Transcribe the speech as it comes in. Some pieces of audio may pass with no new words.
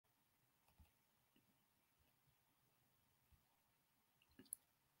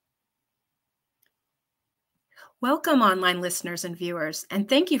Welcome, online listeners and viewers, and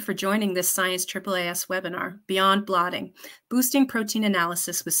thank you for joining this Science AAAS webinar, Beyond Blotting, Boosting Protein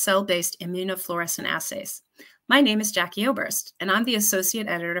Analysis with Cell-Based Immunofluorescent Assays. My name is Jackie Oberst, and I'm the Associate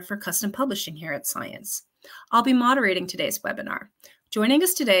Editor for Custom Publishing here at Science. I'll be moderating today's webinar. Joining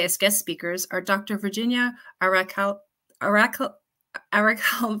us today as guest speakers are Dr. Virginia Aracalvala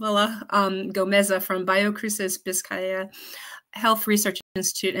Gomeza from Biocruces Vizcaya Health Research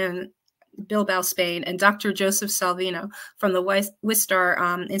Institute in Bilbao, Spain, and Dr. Joseph Salvino from the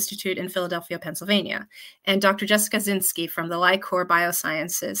Wistar Institute in Philadelphia, Pennsylvania, and Dr. Jessica Zinsky from the LICOR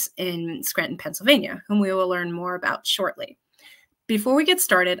Biosciences in Scranton, Pennsylvania, whom we will learn more about shortly. Before we get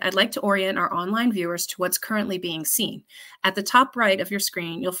started, I'd like to orient our online viewers to what's currently being seen. At the top right of your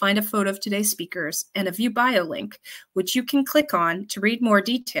screen, you'll find a photo of today's speakers and a View Bio link, which you can click on to read more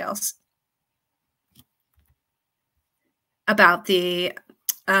details about their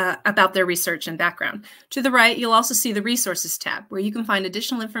research and background. To the right, you'll also see the Resources tab, where you can find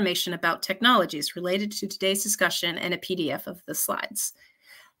additional information about technologies related to today's discussion and a PDF of the slides.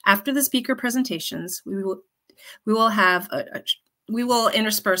 After the speaker presentations, we will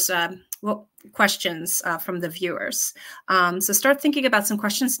intersperse questions from the viewers. So start thinking about some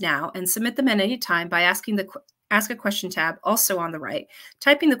questions now and submit them at any time by asking the Ask a Question tab, also on the right,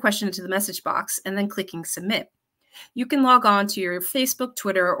 typing the question into the message box, and then clicking Submit. You can log on to your Facebook,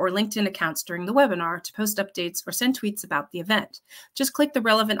 Twitter, or LinkedIn accounts during the webinar to post updates or send tweets about the event. Just click the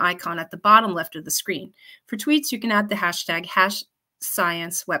relevant icon at the bottom left of the screen. For tweets, you can add the hashtag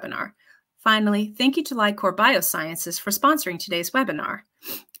 #ScienceWebinar. Finally, thank you to LICOR Biosciences for sponsoring today's webinar.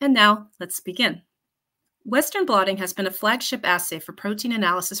 And now, let's begin. Western blotting has been a flagship assay for protein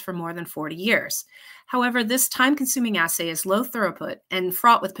analysis for more than 40 years. However, this time-consuming assay is low throughput and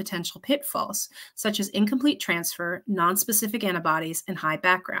fraught with potential pitfalls, such as incomplete transfer, nonspecific antibodies, and high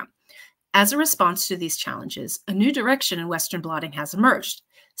background. As a response to these challenges, a new direction in Western blotting has emerged: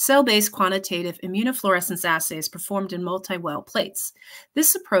 cell-based quantitative immunofluorescence assays performed in multi-well plates.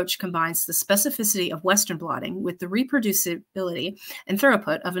 This approach combines the specificity of Western blotting with the reproducibility and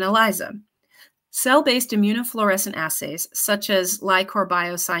throughput of an ELISA. Cell-based immunofluorescent assays, such as LICOR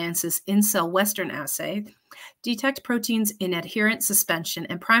Biosciences in-cell Western assay, detect proteins in adherent suspension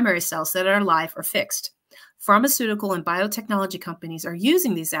and primary cells that are alive or fixed. Pharmaceutical and biotechnology companies are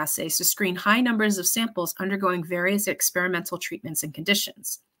using these assays to screen high numbers of samples undergoing various experimental treatments and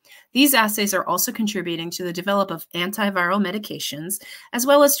conditions. These assays are also contributing to the development of antiviral medications, as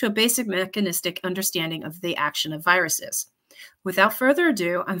well as to a basic mechanistic understanding of the action of viruses. Without further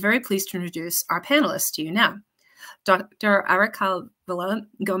ado, I'm very pleased to introduce our panelists to you now. Dr. Aracalvala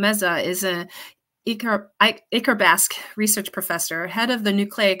Gomeza is an Iker Basque research professor, head of the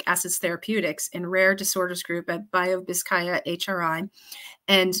Nucleic Acids Therapeutics and Rare Disorders Group at BioVizcaya HRI,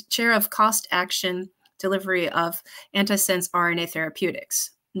 and chair of Cost Action Delivery of Antisense RNA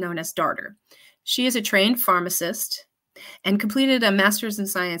Therapeutics, known as DARTer. She is a trained pharmacist and completed a master's in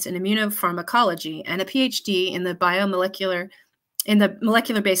science in immunopharmacology and a PhD in the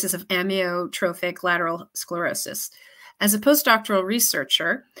molecular basis of amyotrophic lateral sclerosis. As a postdoctoral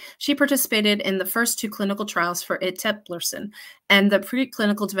researcher, she participated in the first 2 clinical trials for eteplirsen and the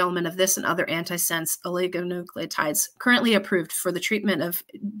preclinical development of this and other antisense oligonucleotides currently approved for the treatment of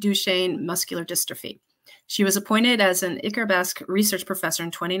Duchenne muscular dystrophy. She was appointed as an Iker Basque research professor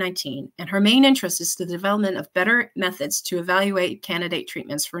in 2019, and her main interest is the development of better methods to evaluate candidate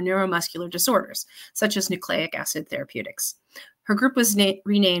treatments for neuromuscular disorders, such as nucleic acid therapeutics. Her group was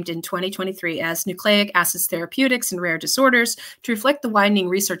renamed in 2023 as Nucleic Acids Therapeutics and Rare Disorders to reflect the widening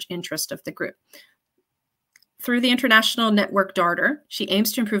research interest of the group. Through the international network DARTer, she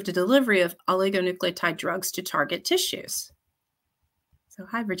aims to improve the delivery of oligonucleotide drugs to target tissues. So,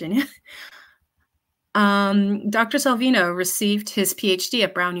 hi, Virginia. Dr. Salvino received his PhD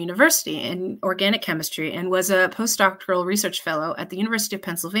at Brown University in organic chemistry and was a postdoctoral research fellow at the University of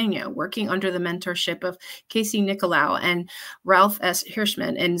Pennsylvania, working under the mentorship of Casey Nicolau and Ralph S.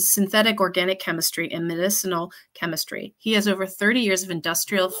 Hirschman in synthetic organic chemistry and medicinal chemistry. He has over 30 years of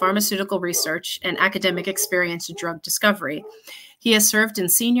industrial pharmaceutical research and academic experience in drug discovery. He has served in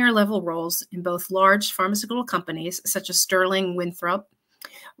senior level roles in both large pharmaceutical companies such as Sterling Winthrop,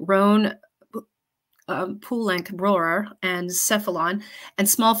 Roan Poulenc Brewer, and Cephalon, and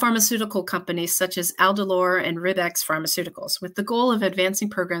small pharmaceutical companies such as Aldolor and Ribex Pharmaceuticals, with the goal of advancing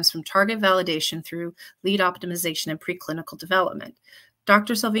programs from target validation through lead optimization and preclinical development.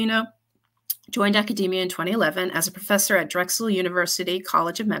 Dr. Salvino Joined academia in 2011 as a professor at Drexel University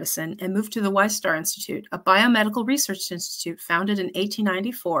College of Medicine and moved to the Wistar Institute, a biomedical research institute founded in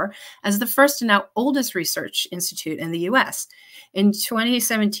 1894 as the first and now oldest research institute in the U.S. in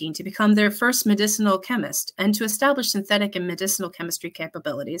 2017 to become their first medicinal chemist and to establish synthetic and medicinal chemistry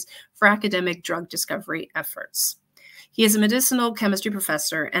capabilities for academic drug discovery efforts. He is a medicinal chemistry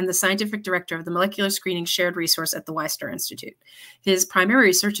professor and the scientific director of the Molecular Screening Shared Resource at the Wistar Institute. His primary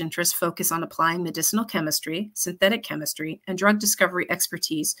research interests focus on applying medicinal chemistry, synthetic chemistry, and drug discovery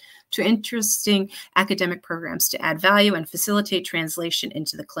expertise to interesting academic programs to add value and facilitate translation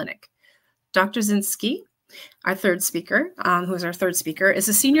into the clinic. Dr. Zinski, our third speaker, is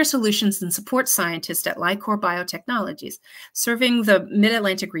a senior solutions and support scientist at Lycor Biotechnologies, serving the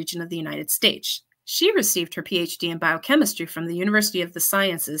Mid-Atlantic region of the United States. She received her PhD in biochemistry from the University of the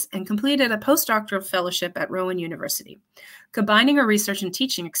Sciences and completed a postdoctoral fellowship at Rowan University. Combining her research and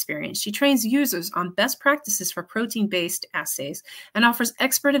teaching experience, she trains users on best practices for protein-based assays and offers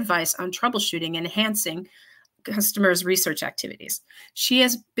expert advice on troubleshooting and enhancing customers' research activities. She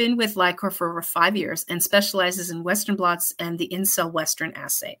has been with Lycor for over 5 years and specializes in Western blots and the in-cell Western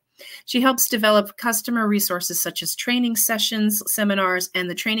assay. She helps develop customer resources such as training sessions, seminars, and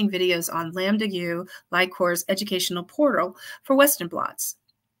the training videos on Lambda U, Lycor's educational portal for Western blots.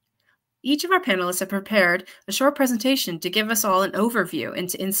 Each of our panelists have prepared a short presentation to give us all an overview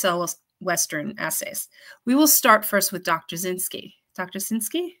into in-cell Western assays. We will start first with Dr. Zinski. Dr.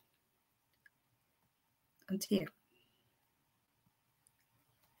 Zinski? On to you.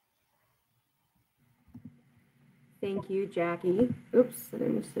 Thank you, Jackie. Oops, I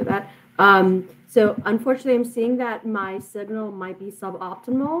didn't say that. So unfortunately, I'm seeing that my signal might be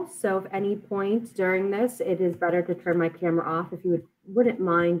suboptimal. So if any point during this, it is better to turn my camera off. If you wouldn't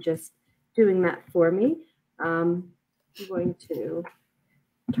mind just doing that for me. I'm going to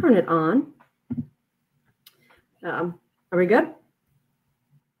turn it on. Are we good?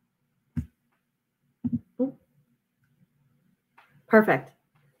 Perfect.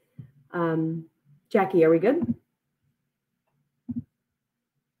 Jackie, are we good?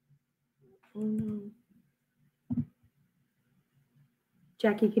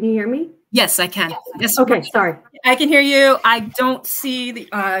 Jackie, can you hear me? Yes, I can. Yes. Okay, sorry. I can hear you. I don't see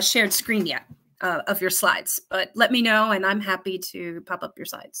the shared screen yet of your slides, but let me know and I'm happy to pop up your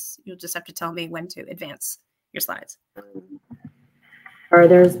slides. You'll just have to tell me when to advance your slides. Or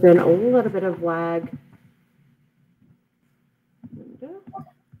there's been a little bit of lag.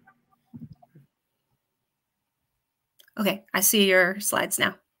 Okay, I see your slides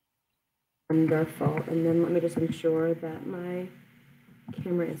now. Wonderful. And then let me just ensure that my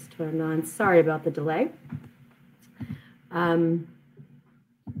camera is turned on. Sorry about the delay. There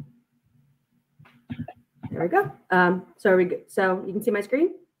we go. So are we good? So you can see my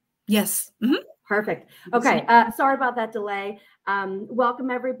screen? Yes. Mm-hmm. Perfect. Okay. Sorry about that delay.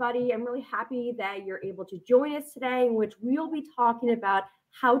 Welcome, everybody. I'm really happy that you're able to join us today, in which we'll be talking about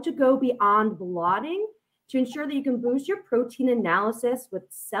how to go beyond blotting to ensure that you can boost your protein analysis with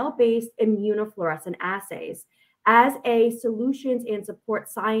cell-based immunofluorescent assays. As a solutions and support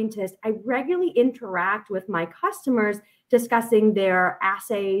scientist, I regularly interact with my customers discussing their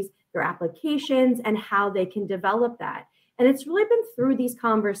assays, their applications, and how they can develop that. And it's really been through these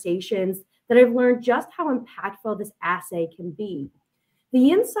conversations that I've learned just how impactful this assay can be.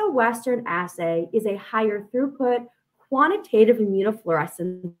 The in-cell Western assay is a higher throughput quantitative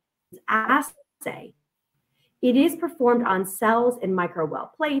immunofluorescence assay. It is performed on cells in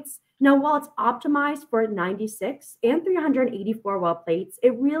micro-well plates. Now, while it's optimized for 96 and 384 well plates,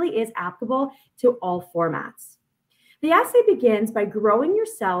 it really is applicable to all formats. The assay begins by growing your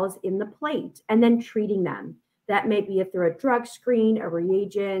cells in the plate and then treating them. That may be through a drug screen, a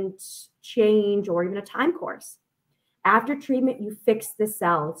reagent change, or even a time course. After treatment, you fix the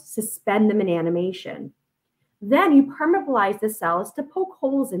cells, suspend them in animation. Then you permeabilize the cells to poke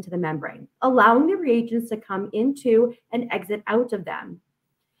holes into the membrane, allowing the reagents to come into and exit out of them.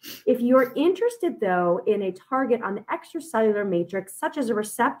 If you're interested, though, in a target on the extracellular matrix, such as a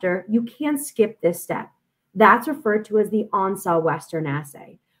receptor, you can skip this step. That's referred to as the on-cell Western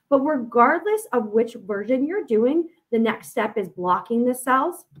assay. But regardless of which version you're doing, the next step is blocking the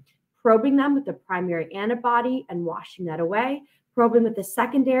cells, probing them with the primary antibody and washing that away, probing with the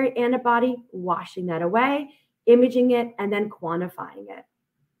secondary antibody, washing that away, imaging it, and then quantifying it.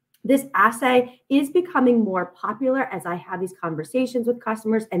 This assay is becoming more popular as I have these conversations with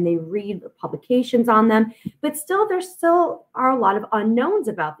customers and they read the publications on them, but there still are a lot of unknowns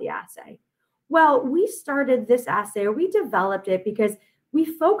about the assay. Well, we started this assay, or we developed it because we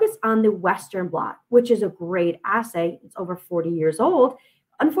focus on the Western blot, which is a great assay. It's over 40 years old.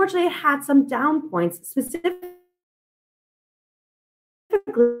 Unfortunately, it had some down points, specifically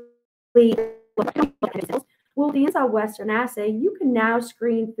well, the Western assay, you can now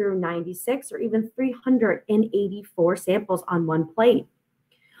screen through 96 or even 384 samples on one plate.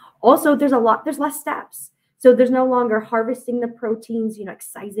 Also, there's less steps. So there's no longer harvesting the proteins,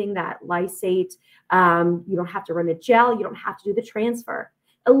 excising that lysate. You don't have to run a gel. You don't have to do the transfer.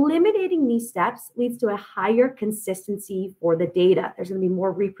 Eliminating these steps leads to a higher consistency for the data. There's going to be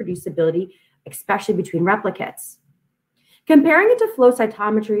more reproducibility, especially between replicates. Comparing it to flow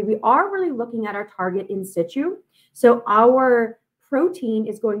cytometry, we are really looking at our target in situ. So our protein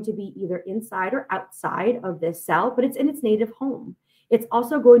is going to be either inside or outside of this cell, but it's in its native home. It's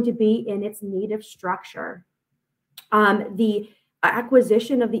also going to be in its native structure. The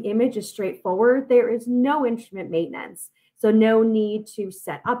acquisition of the image is straightforward. There is no instrument maintenance. So no need to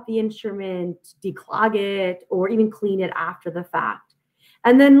set up the instrument, declog it, or even clean it after the fact.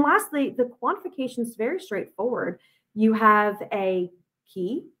 And then lastly, the quantification is very straightforward. You have a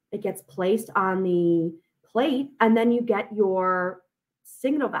key that gets placed on the plate, and then you get your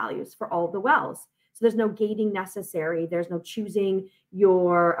signal values for all the wells. So there's no gating necessary. There's no choosing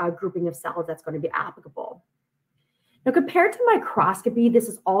your grouping of cells that's going to be applicable. Now, compared to microscopy, this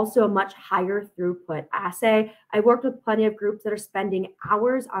is also a much higher throughput assay. I worked with plenty of groups that are spending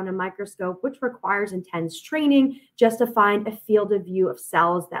hours on a microscope, which requires intense training just to find a field of view of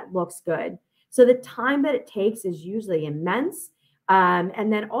cells that looks good. So the time that it takes is usually immense.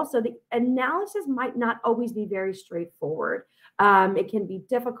 And then also the analysis might not always be very straightforward. It can be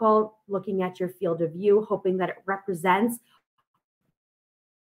difficult looking at your field of view, hoping that it represents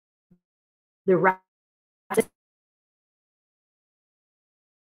the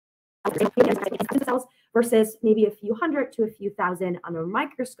cells versus maybe a few hundred to a few thousand on a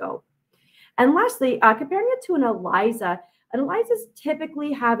microscope. And lastly, comparing it to an ELISA, ELISAs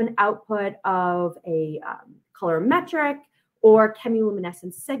typically have an output of a colorimetric or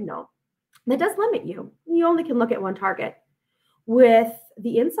chemiluminescence signal. That does limit you. You only can look at one target. With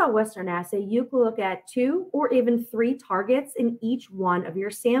the Western assay, you can look at 2 or even 3 targets in each one of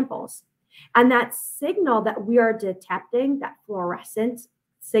your samples. And that signal that we are detecting, that fluorescent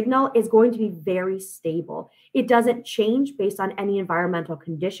signal, is going to be very stable. It doesn't change based on any environmental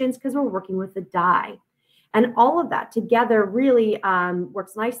conditions because we're working with the dye. And all of that together really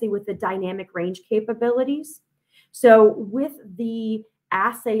works nicely with the dynamic range capabilities. So with the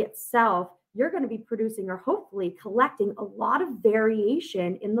assay itself, you're going to be producing or hopefully collecting a lot of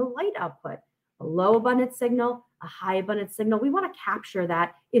variation in the light output. A low abundance signal, a high abundance signal. We want to capture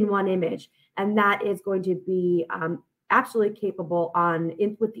that in one image. And that is going to be absolutely capable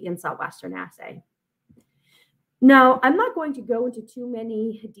with the Western assay. Now, I'm not going to go into too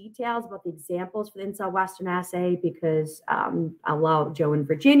many details about the examples for the Western assay because I'll allow Joe and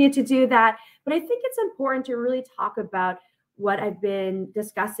Virginia to do that. But I think it's important to really talk about what I've been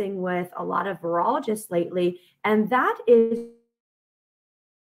discussing with a lot of virologists lately, and that is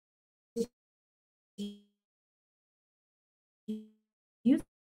using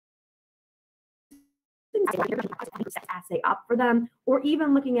assay up for them, or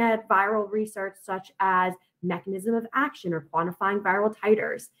even looking at viral research such as mechanism of action or quantifying viral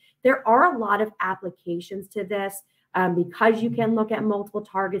titers. There are a lot of applications to this because you can look at multiple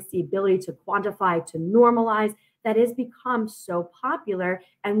targets, the ability to quantify, to normalize, that has become so popular.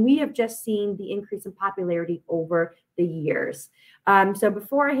 And we have just seen the increase in popularity over the years. So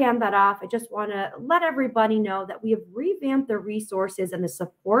before I hand that off, I just want to let everybody know that we have revamped the resources and the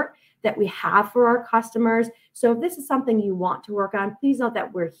support that we have for our customers. So if this is something you want to work on, please note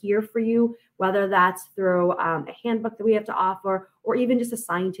that we're here for you, whether that's through a handbook that we have to offer, or even just a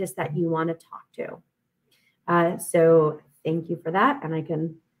scientist that you want to talk to. So thank you for that. And I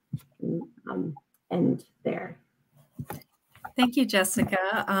can end there. Thank you,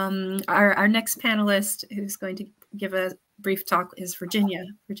 Jessica. Our next panelist who's going to give a brief talk is Virginia.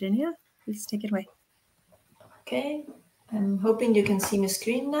 Virginia, please take it away. Okay, I'm hoping you can see my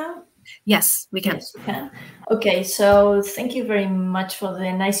screen now. Yes, we can. Yes, we can. Okay, so thank you very much for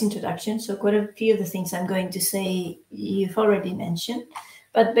the nice introduction. So quite a few of the things I'm going to say you've already mentioned.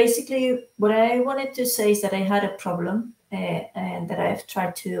 But basically, what I wanted to say is that I had a problem and that I've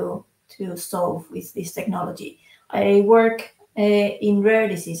tried to solve with this technology. I work in rare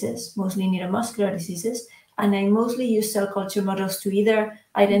diseases, mostly neuromuscular diseases, and I mostly use cell culture models to either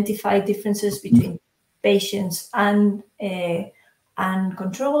identify differences between patients and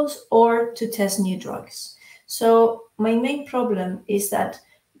controls, or to test new drugs. So my main problem is that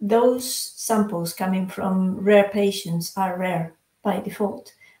those samples coming from rare patients are rare by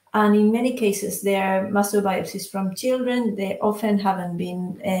default. And in many cases, they're muscle biopsies from children. They often haven't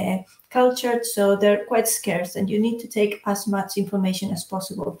been cultured, so they're quite scarce, and you need to take as much information as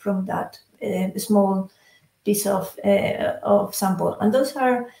possible from that small piece of sample. And those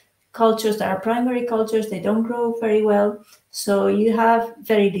are cultures that are primary cultures. They don't grow very well, so you have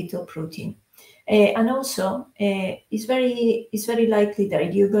very little protein. And also, it's very likely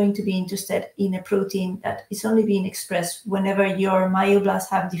that you're going to be interested in a protein that is only being expressed whenever your myoblasts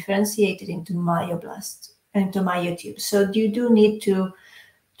have differentiated into myoblasts, into myotubes. So you do need to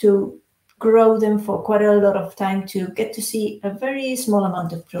grow them for quite a lot of time to get to see a very small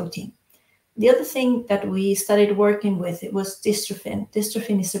amount of protein. The other thing that we started working with, it was dystrophin.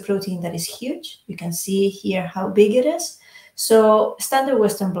 Dystrophin is a protein that is huge. You can see here how big it is. So standard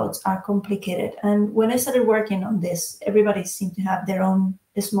Western blots are complicated. And when I started working on this, everybody seemed to have their own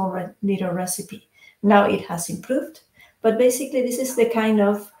small little recipe. Now it has improved. But basically, this is the kind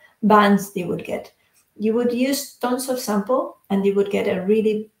of bands they would get. You would use tons of sample, and you would get a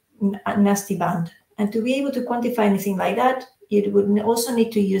really nasty band. And to be able to quantify anything like that, you would also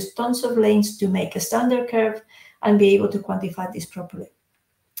need to use tons of lanes to make a standard curve and be able to quantify this properly.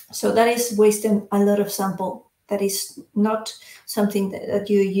 So that is wasting a lot of sample. That is not something that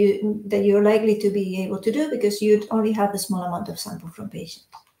you're likely to be able to do because you'd only have a small amount of sample from patients.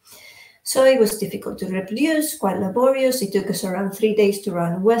 So it was difficult to reproduce, quite laborious. It took us around 3 days to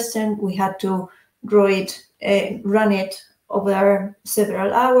run Western. We had to grow it, run it over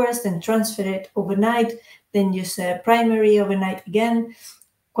several hours, then transfer it overnight, then use a primary overnight again,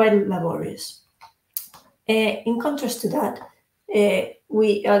 quite laborious. In contrast to that, the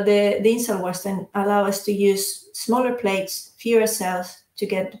in-cell Western allow us to use smaller plates, fewer cells to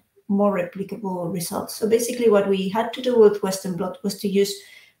get more replicable results. So basically what we had to do with Western blot was to use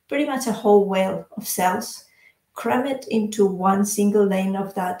pretty much a whole whale of cells, cram it into one single lane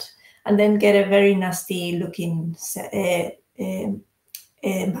of that, and then get a very nasty looking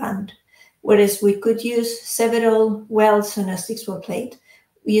band. Whereas we could use several wells on a 6-well plate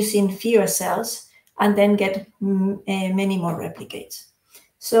using fewer cells and then get many more replicates.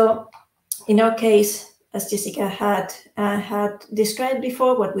 So in our case, as Jessica had described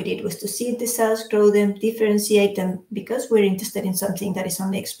before, what we did was to seed the cells, grow them, differentiate them, because we're interested in something that is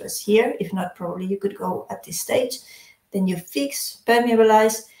only expressed here. If not, probably you could go at this stage. Then you fix,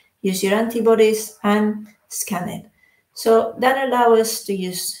 permeabilize, use your antibodies, and scan it. So that allows us to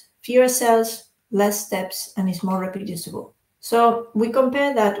use fewer cells, less steps, and is more reproducible. So we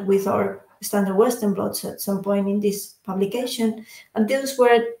compare that with our standard Western blots at some point in this publication, and those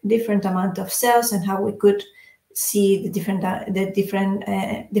were different amount of cells and how we could see the different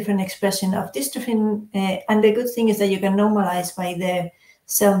expression of dystrophin. And the good thing is that you can normalize by the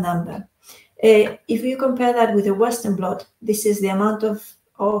cell number. If you compare that with a Western blot, this is the amount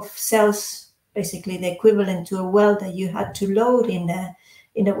of cells, basically the equivalent to a well that you had to load in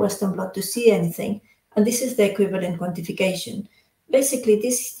a Western blot to see anything, and this is the equivalent quantification. Basically,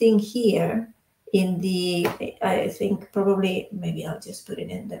 this thing here in the, I think probably, maybe I'll just put it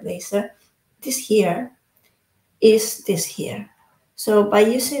in the laser. This here is this here. So by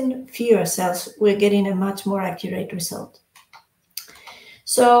using fewer cells, we're getting a much more accurate result.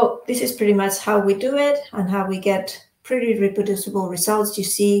 So this is pretty much how we do it and how we get pretty reproducible results. You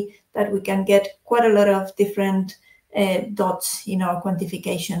see that we can get quite a lot of different dots in our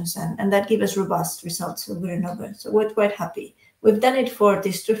quantifications, and that gives us robust results over and over. So we're quite happy. We've done it for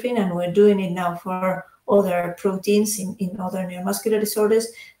dystrophin, and we're doing it now for other proteins in other neuromuscular disorders.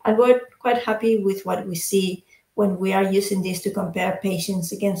 And we're quite happy with what we see when we are using this to compare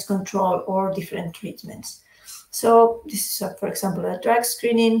patients against control or different treatments. So this is, for example, a drug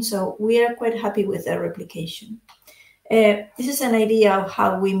screening. So we are quite happy with the replication. This is an idea of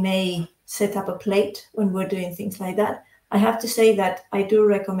how we may set up a plate when we're doing things like that. I have to say that I do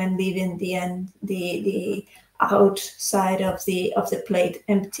recommend leaving the outside of the plate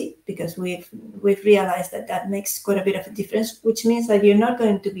empty, because we've realized that makes quite a bit of a difference, which means that you're not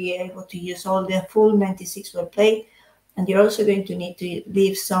going to be able to use all the full 96-well plate, and you're also going to need to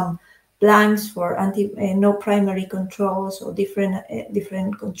leave some blanks for no primary controls or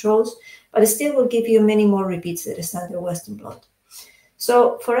different controls, but it still will give you many more repeats than a standard Western blot.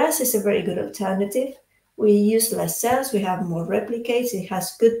 So for us, it's a very good alternative. We use less cells, we have more replicates, it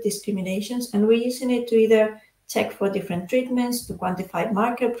has good discriminations, and we're using it to either check for different treatments, to quantify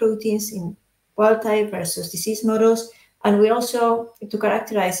marker proteins in wild type versus disease models, and we also to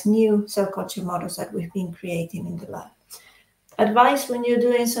characterize new cell culture models that we've been creating in the lab. Advice when you're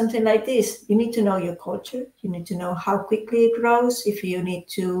doing something like this, you need to know your culture, you need to know how quickly it grows, if you need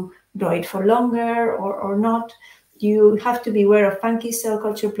to grow it for longer or not. You have to be aware of funky cell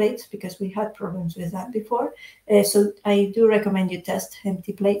culture plates because we had problems with that before. So I do recommend you test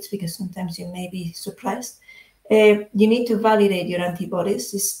empty plates because sometimes you may be surprised. You need to validate your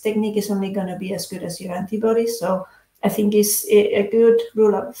antibodies. This technique is only going to be as good as your antibodies. So I think it's a good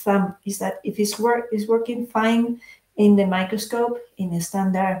rule of thumb is that if it's working fine in the microscope, in a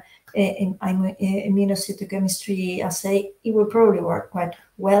standard immunocytochemistry assay, it will probably work quite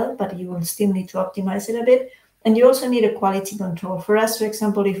well, but you will still need to optimize it a bit. And you also need a quality control. For us, for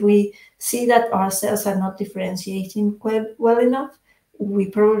example, if we see that our cells are not differentiating quite well enough, we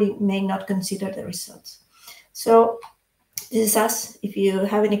probably may not consider the results. So this is us, if you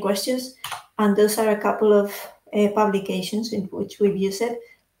have any questions. And those are a couple of publications in which we've used it.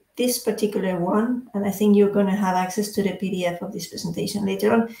 This particular one, and I think you're going to have access to the PDF of this presentation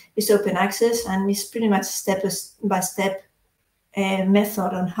later on, is open access, and it's pretty much step-by-step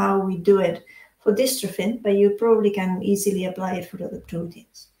method on how we do it for dystrophin, but you probably can easily apply it for other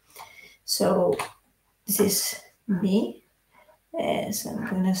proteins. So this is me. So I'm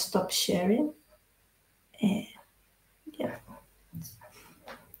going to stop sharing. Yeah.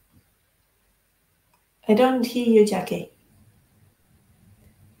 I don't hear you, Jackie.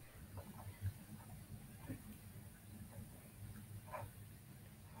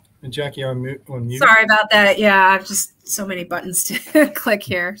 And Jackie, on mute. Sorry about that. Yeah, I've just so many buttons to click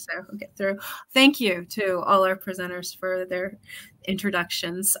here, so we'll get through. Thank you to all our presenters for their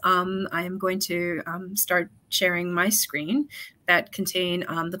introductions. I am going to start sharing my screen that contain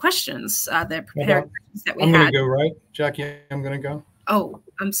the questions, the prepared questions that we had. I'm going to go, right? Jackie, I'm going to go. Oh,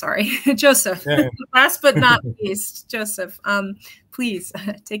 I'm sorry. Joseph, yeah. Last but not least, Joseph, please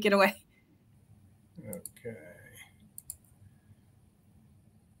take it away. Okay.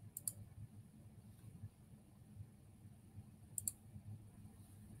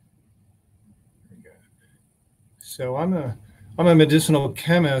 So I'm a medicinal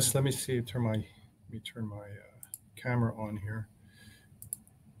chemist. Let me see. Let me turn my camera on here.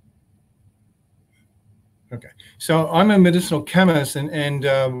 Okay. So I'm a medicinal chemist, and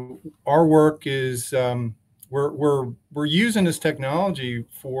our work is we're using this technology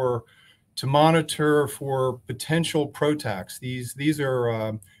to monitor for potential PROTACs. These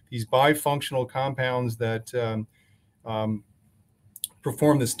are these bifunctional compounds that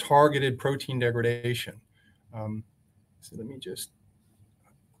perform this targeted protein degradation. So let me just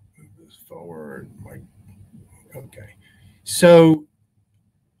move this forward. Okay. So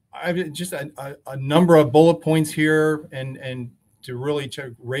I've just a number of bullet points here and to really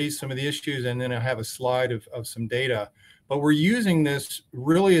raise some of the issues, and then I have a slide of some data. But we're using this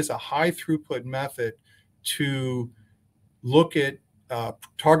really as a high throughput method to look at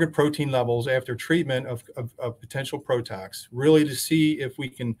target protein levels after treatment of potential PROTACs, really to see if we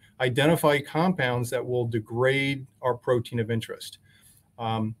can identify compounds that will degrade our protein of interest.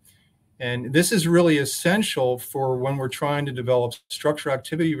 And this is really essential for when we're trying to develop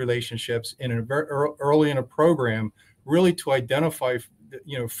structure-activity relationships in a very early in a program, really to identify,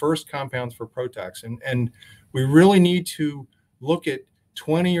 first compounds for PROTACs. And we really need to look at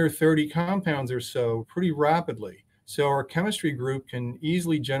 20 or 30 compounds or so pretty rapidly. So our chemistry group can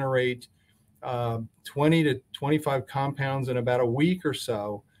easily generate 20 to 25 compounds in about a week or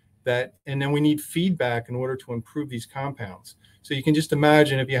so, and then we need feedback in order to improve these compounds. So you can just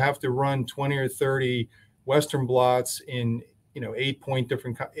imagine if you have to run 20 or 30 Western blots in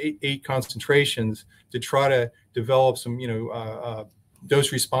 8 concentrations to try to develop some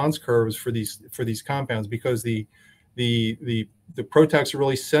dose response curves for these compounds, because the PROTACs are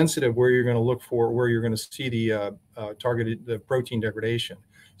really sensitive where you're going to look for, where you're going to see the targeted protein degradation.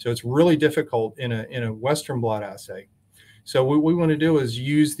 So it's really difficult in a Western blot assay. So what we want to do is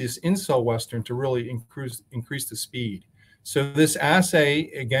use this in-cell Western to really increase the speed. So this assay,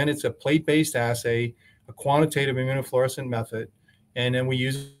 again, it's a plate-based assay, a quantitative immunofluorescent method, and then we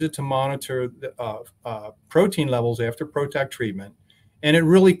use it to monitor the protein levels after PROTAC treatment. And it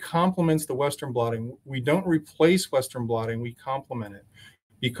really complements the Western blotting. We don't replace Western blotting, we complement it,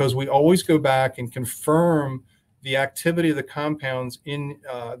 because we always go back and confirm the activity of the compounds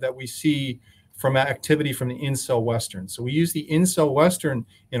that we see from activity from the in-cell Western. So we use the in-cell Western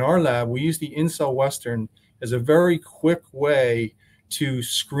in our lab. We use the in-cell Western as a very quick way to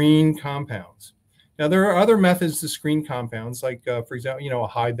screen compounds. Now, there are other methods to screen compounds, like, for example, a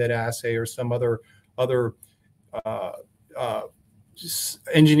high bed assay or some other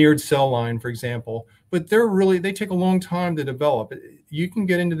engineered cell line, for example. But they take a long time to develop. You can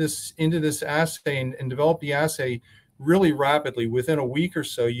get into this assay and develop the assay really rapidly. Within a week or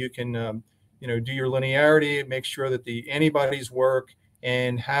so, you can do your linearity, make sure that the antibodies work,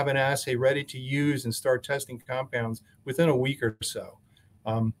 and have an assay ready to use and start testing compounds within a week or so.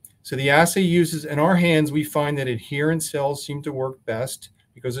 So the assay uses, in our hands, we find that adherent cells seem to work best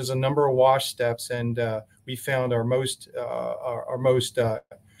because there's a number of wash steps, and we found our most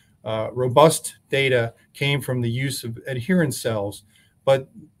robust data came from the use of adherent cells. But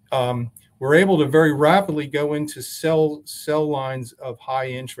we're able to very rapidly go into cell lines of high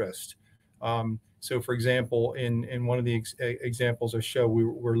interest. So, for example, in one of the examples I show,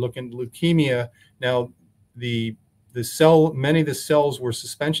 we're looking at leukemia. Now, many of the cells were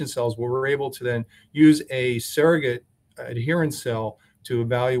suspension cells, where we're able to then use a surrogate adherent cell to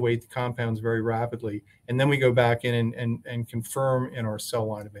evaluate the compounds very rapidly. And then we go back in and confirm in our cell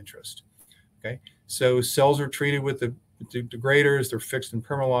line of interest. Okay, so cells are treated with the degraders. They're fixed and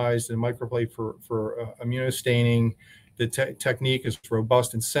permeabilized in microplate for immunostaining. The technique is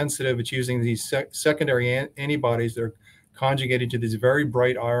robust and sensitive. It's using these secondary antibodies that are conjugated to these very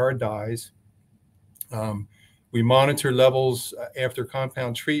bright IR dyes. We monitor levels after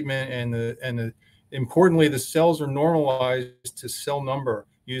compound treatment, and importantly, the cells are normalized to cell number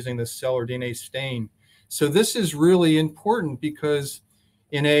using the cell or DNA stain. So this is really important because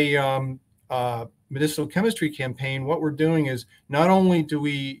in a medicinal chemistry campaign, what we're doing is not only do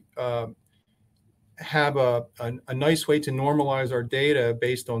we have a nice way to normalize our data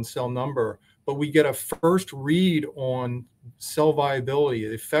based on cell number, but we get a first read on cell viability,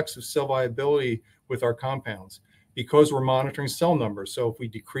 the effects of cell viability with our compounds, because we're monitoring cell numbers. So if we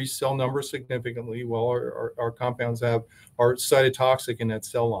decrease cell numbers significantly, well, our compounds are cytotoxic in that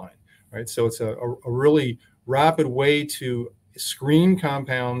cell line, right? So it's a really rapid way to screen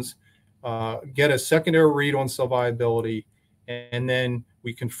compounds, get a secondary read on cell viability, and then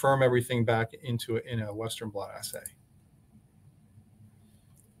we confirm everything back in a Western blot assay.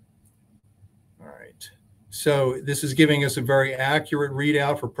 All right. So this is giving us a very accurate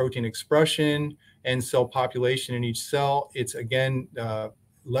readout for protein expression and cell population in each cell. It's, again,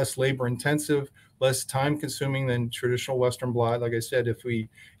 less labor intensive, less time consuming than traditional Western blot. Like I said, if we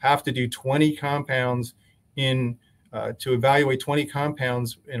have to do 20 compounds to evaluate 20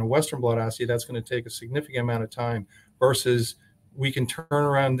 compounds in a Western blot assay, that's going to take a significant amount of time, versus we can turn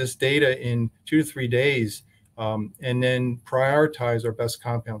around this data in 2 to 3 days and then prioritize our best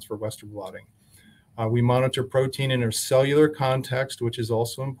compounds for Western blotting. We monitor protein in their cellular context, which is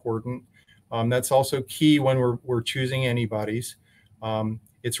also important. That's also key when we're choosing antibodies.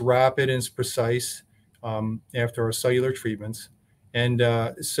 It's rapid and it's precise after our cellular treatments. And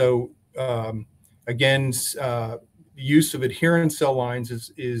again, the use of adherent cell lines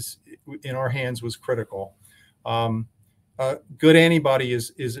is in our hands was critical. Good antibody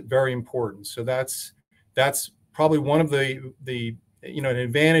is very important. So that's probably one of the an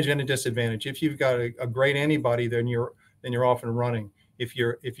advantage and a disadvantage. If you've got a great antibody, then you're off and running. If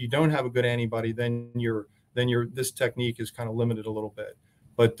you don't have a good antibody, then this technique is kind of limited a little bit.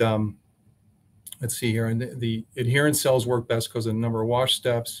 But let's see here, and the adherent cells work best because of the number of wash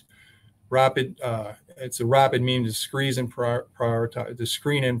steps. It's a rapid means to screen and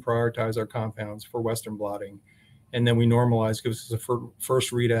prioritize our compounds for Western blotting, and then we normalize, gives us a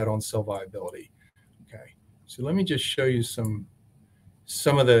first readout on cell viability. Okay, so let me just show you some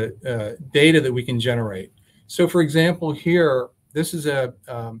of the data that we can generate. So, for example, here, this is an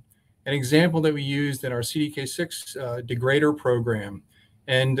example that we used in our CDK6 degrader program,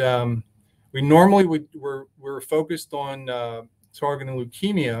 and we normally we're focused on targeting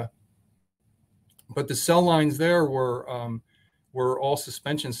leukemia, but the cell lines there were all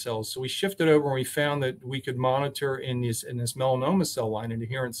suspension cells. So we shifted over and we found that we could monitor in this melanoma cell line, an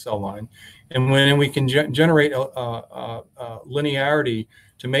adherent cell line, and when we can generate a linearity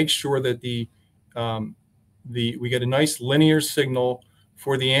to make sure that we get a nice linear signal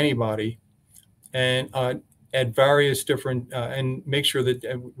for the antibody, and at various different and make sure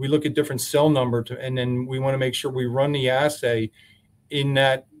that we look at different cell number and then we want to make sure we run the assay in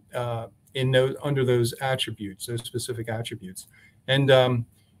that under those attributes, those specific attributes. And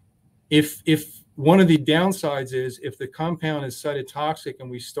if one of the downsides is if the compound is cytotoxic and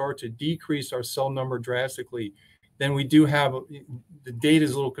we start to decrease our cell number drastically, then we do have the data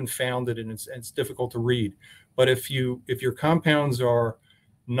is a little confounded and it's difficult to read. But if your compounds are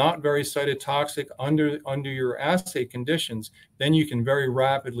not very cytotoxic under your assay conditions, then you can very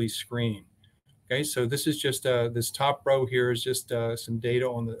rapidly screen. Okay, so this is just this top row here is just some data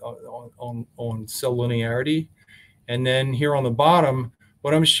on cell linearity, and then here on the bottom,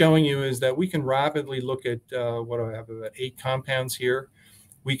 what I'm showing you is that we can rapidly look at what do I have, about 8 compounds here.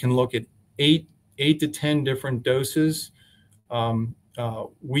 We can look at 8 to 10 different doses.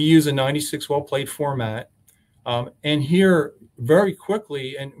 We use a 96 well plate format. And here, very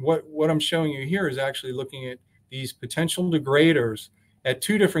quickly, and what I'm showing you here is actually looking at these potential degraders at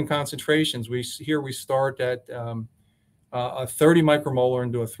 2 different concentrations. Here we start at a 30 micromolar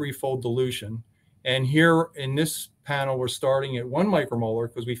into a 3-fold dilution. And here in this panel, we're starting at 1 micromolar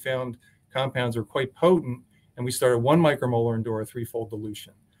because we found compounds are quite potent, and we started 1 micromolar into our 3-fold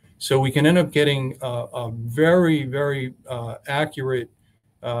dilution. So we can end up getting a very, very accurate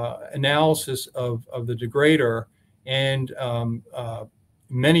analysis of the degrader and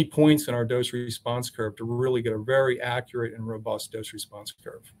many points in our dose response curve to really get a very accurate and robust dose response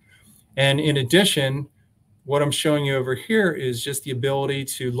curve. And in addition, what I'm showing you over here is just the ability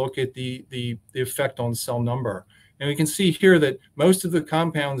to look at the effect on cell number. And we can see here that most of the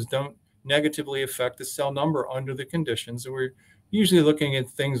compounds don't negatively affect the cell number under the conditions. And we're usually looking at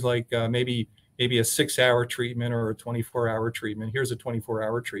things like maybe a 6-hour treatment or a 24-hour treatment. Here's a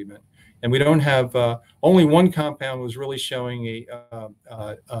 24-hour treatment. And we don't have, only one compound was really showing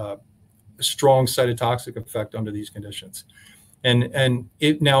a strong cytotoxic effect under these conditions. And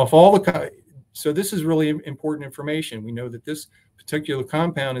now if all the, so this is really important information. We know that this particular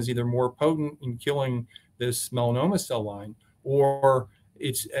compound is either more potent in killing this melanoma cell line, or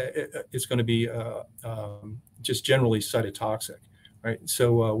it's going to be just generally cytotoxic, right?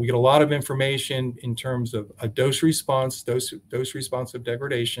 So we get a lot of information in terms of a dose response, dose responsive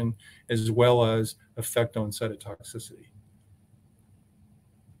degradation, as well as effect on cytotoxicity.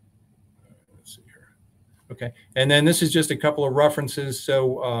 Let's see here. Okay, and then this is just a couple of references.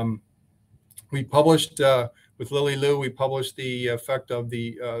 So we published with Lily Liu, we published the effect of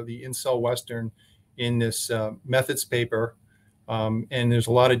the in-cell Western in this methods paper. And there's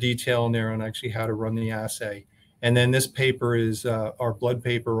a lot of detail in there on actually how to run the assay. And then this paper is our blood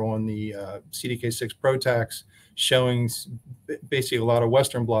paper on the CDK6 PROTACs, showing basically a lot of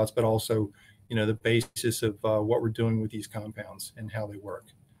Western blots, but also, you know, the basis of what we're doing with these compounds and how they work.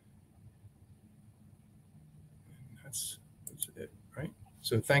 That's it, right?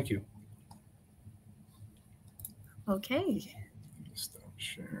 So thank you. Okay. Stop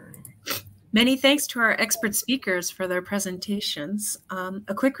sharing. Many thanks to our expert speakers for their presentations.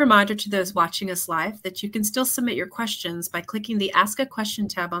 A quick reminder to those watching us live that you can still submit your questions by clicking the Ask a Question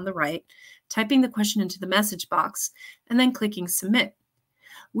tab on the right, typing the question into the message box, and then clicking Submit.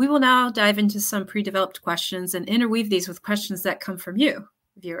 We will now dive into some pre-developed questions and interweave these with questions that come from you,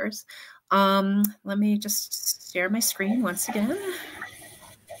 viewers. Let me just share my screen once again.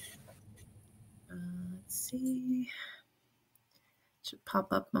 Let's see. Should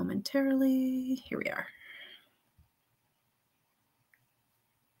pop up momentarily. Here we are.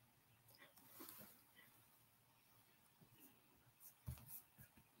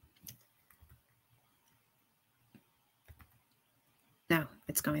 No,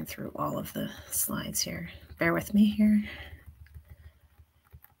 it's going through all of the slides here. Bear with me here.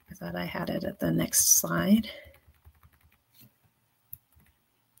 I thought I had it at the next slide.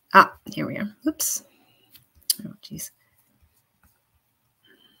 Ah, here we are. Oops. Oh, geez.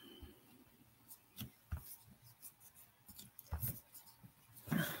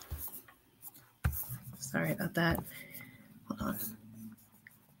 Sorry about that. Hold on.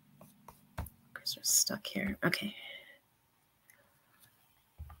 Cursor's stuck here. Okay.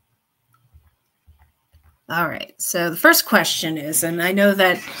 All right. So the first question is, and I know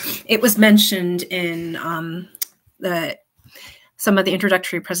that it was mentioned in some of the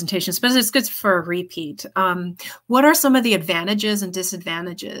introductory presentations, but it's good for a repeat. What are some of the advantages and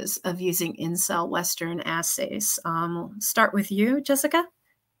disadvantages of using in-cell Western assays? We'll start with you, Jessica.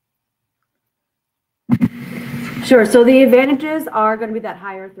 Sure. So the advantages are going to be that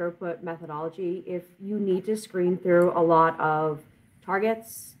higher throughput methodology. If you need to screen through a lot of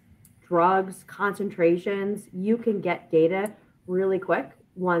targets, drugs, concentrations, you can get data really quick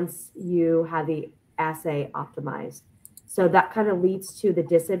once you have the assay optimized. So that kind of leads to the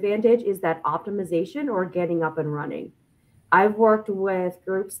disadvantage is that optimization or getting up and running. I've worked with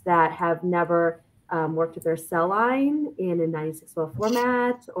groups that have never worked with their cell line in a 96-well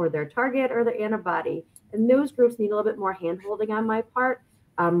format or their target or their antibody. And those groups need a little bit more hand-holding on my part,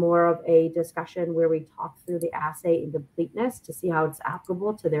 more of a discussion where we talk through the assay in completeness to see how it's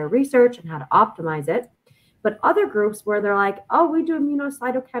applicable to their research and how to optimize it. But other groups where they're like, oh, we do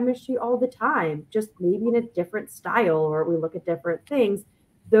immunocytochemistry all the time, just maybe in a different style, or we look at different things,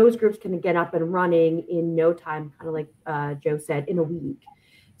 those groups can get up and running in no time, kind of like Joe said, in a week.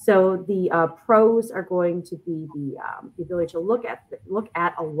 So the pros are going to be the ability to look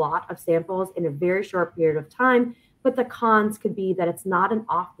at a lot of samples in a very short period of time. But the cons could be that it's not an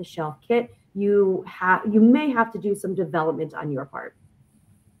off-the-shelf kit. You may have to do some development on your part.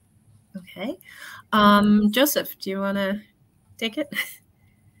 Okay. Joseph, do you want to take it?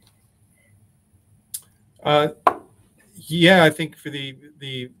 Yeah, I think for the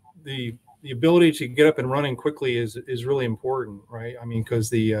ability to get up and running quickly is really important, right? I mean, because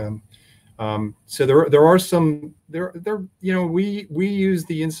so there are some we use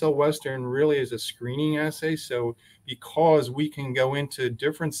the Incel Western really as a screening assay. So because we can go into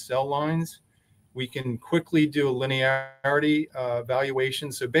different cell lines, we can quickly do a linearity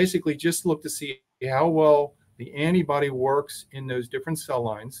evaluation. So basically, just look to see how well the antibody works in those different cell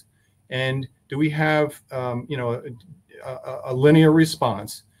lines, and do we have a linear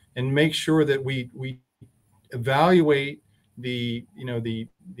response, and make sure that we evaluate the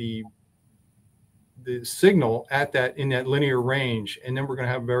signal at in that linear range, and then we're going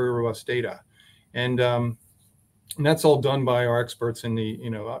to have very robust data, and that's all done by our experts in the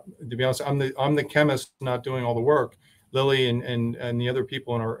to be honest, I'm the chemist not doing all the work. Lily and the other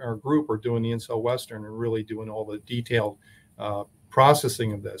people in our group are doing the Incel Western and really doing all the detailed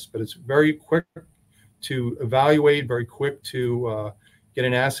processing of this. But it's very quick to evaluate, very quick to get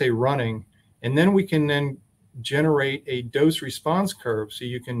an assay running, and then we can then generate a dose response curve, so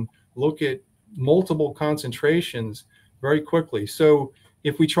you can look at multiple concentrations very quickly. So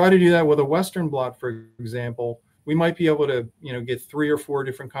if we try to do that with a Western blot, for example, we might be able to get 3 or 4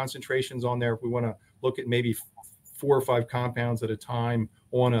 different concentrations on there if we want to look at maybe 4 or 5 compounds at a time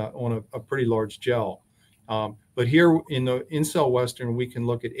on a pretty large gel. But here in the Incel Western, we can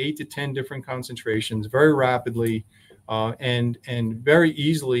look at 8 to 10 different concentrations very rapidly, and very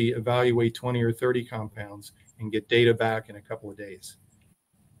easily evaluate 20 or 30 compounds and get data back in a couple of days.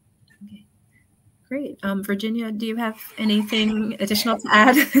 Okay. Great. Virginia, do you have anything additional to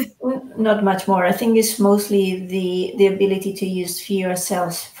add? Not much more. I think it's mostly the ability to use fewer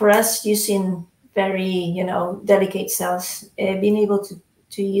cells. For us, using very delicate cells, being able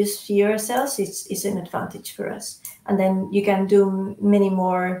to use fewer cells is an advantage for us. And then you can do many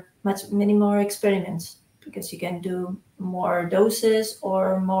more experiments, because you can do more doses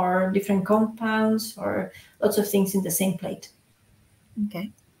or more different compounds or lots of things in the same plate.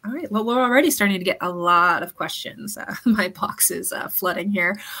 Okay. All right. Well, we're already starting to get a lot of questions. My box is flooding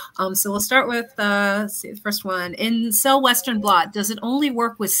here. So we'll start with let's see, the first one. In cell Western blot, does it only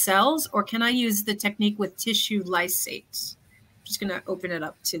work with cells, or can I use the technique with tissue lysate? I'm just going to open it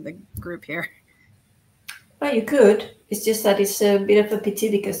up to the group here. Well, you could. It's just that it's a bit of a pity,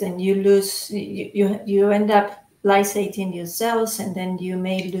 because then you lose, you end up lysating your cells, and then you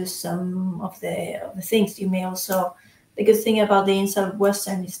may lose some of the things. You may also. The good thing about the Incel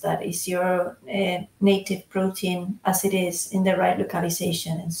Western is that it's your native protein as it is, in the right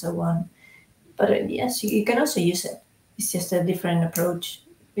localization and so on. But yes, you can also use it. It's just a different approach.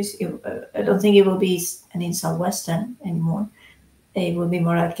 I don't think it will be an Incel Western anymore. It will be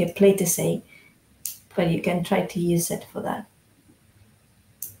more like a plate assay, but you can try to use it for that.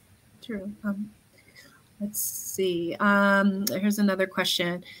 True. Let's see. Here's another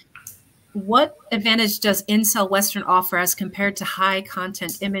question. What advantage does Incel Western offer as compared to high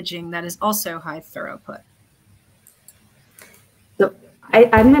content imaging that is also high throughput? So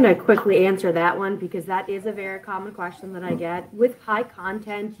I'm going to quickly answer that one, because that is a very common question that I get. With high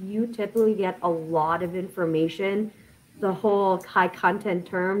content, you typically get a lot of information. The whole high content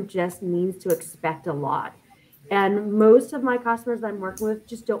term just means to expect a lot. And most of my customers that I'm working with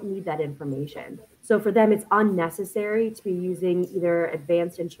just don't need that information. So for them, it's unnecessary to be using either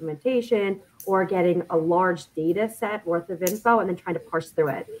advanced instrumentation or getting a large data set worth of info and then trying to parse through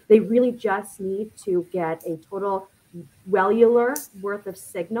it. They really just need to get a total wellular worth of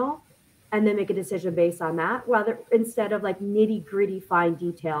signal and then make a decision based on that, instead of like nitty gritty fine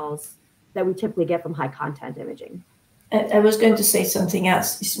details that we typically get from high content imaging. I was going to say something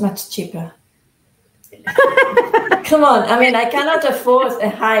else. It's much cheaper. Come on. I mean, I cannot afford a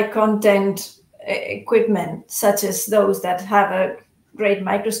high content equipment such as those that have a great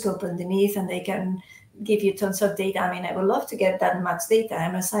microscope underneath and they can give you tons of data. I mean, I would love to get that much data.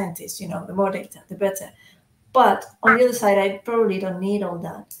 I'm a scientist, the more data, the better. But on the other side, I probably don't need all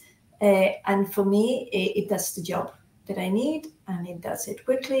that. And for me, it does the job that I need, and it does it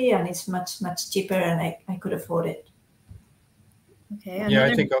quickly, and it's much, much cheaper, and I could afford it. Okay. Yeah,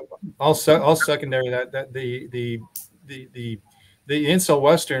 I think I'll secondary that the Incel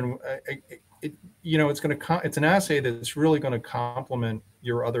Western, it's an assay that's really going to complement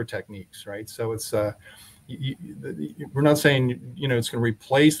your other techniques, right? So it's we're not saying it's going to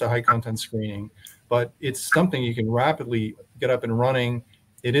replace the high content screening, but it's something you can rapidly get up and running.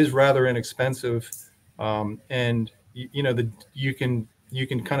 It is rather inexpensive, and you can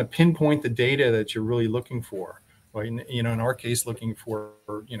kind of pinpoint the data that you're really looking for. Right? And, in our case, looking for,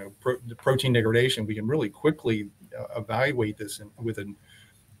 the protein degradation, we can really quickly evaluate this with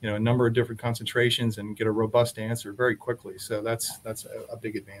a number of different concentrations and get a robust answer very quickly. So that's a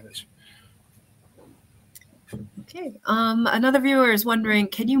big advantage. Okay. Another viewer is wondering,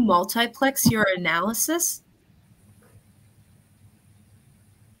 can you multiplex your analysis?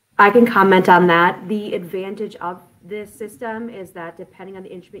 I can comment on that. The advantage of this system is that depending on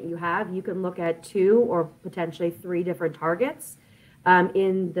the instrument you have, you can look at 2 or potentially 3 different targets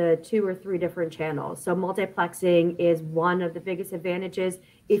in the 2 or 3 different channels. So multiplexing is one of the biggest advantages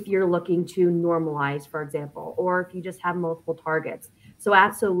if you're looking to normalize, for example, or if you just have multiple targets. So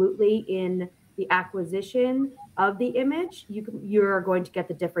absolutely, in the acquisition of the image, you're going to get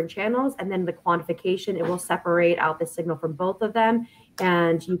the different channels, and then the quantification, it will separate out the signal from both of them,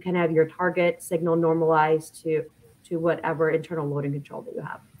 and you can have your target signal normalized to whatever internal loading control that you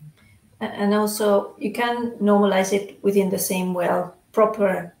have. And also, you can normalize it within the same well,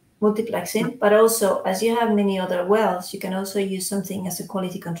 proper multiplexing, but also, as you have many other wells, you can also use something as a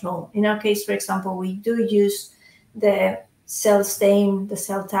quality control. In our case, for example, we do use the cell stain, the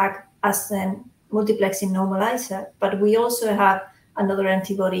cell tag as an multiplexing normalizer, but we also have another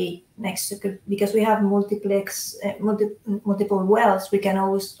antibody next to it because we have multiple wells. We can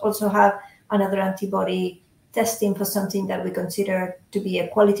always also have another antibody testing for something that we consider to be a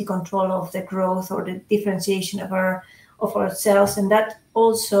quality control of the growth or the differentiation of our cells, and that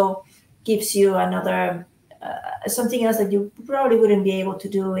also gives you another something else that you probably wouldn't be able to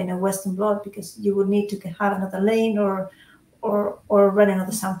do in a Western blot because you would need to have another lane or run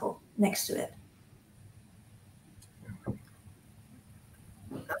another sample next to it.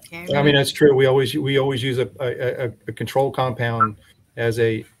 Okay. I mean, that's true. We always use a control compound as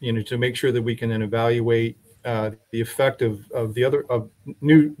a, to make sure that we can then evaluate the effect of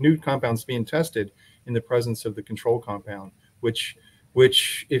new compounds being tested in the presence of the control compound, which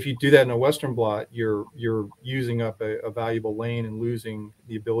if you do that in a Western blot, you're using up a valuable lane and losing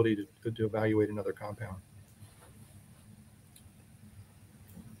the ability to evaluate another compound.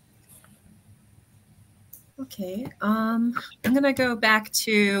 Okay, I'm going to go back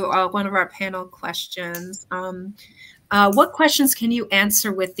to one of our panel questions. What questions can you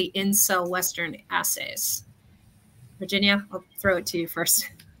answer with the in-cell Western assays? Virginia, I'll throw it to you first.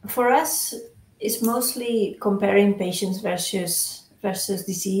 For us, it's mostly comparing patients versus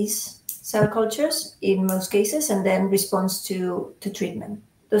disease cell cultures in most cases, and then response to treatment.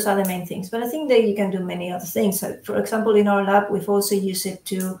 Those are the main things. But I think that you can do many other things. So, for example, in our lab, we've also used it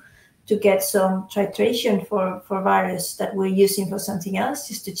to get some titration for virus that we're using for something else,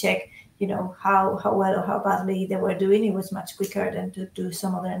 just to check, how well or how badly they were doing. It was much quicker than to do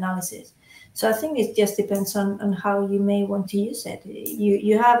some other analysis. So I think it just depends on how you may want to use it.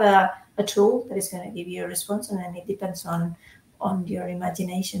 You have a tool that is going to give you a response, and then it depends on your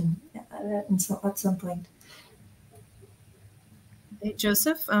imagination at some point. Hey,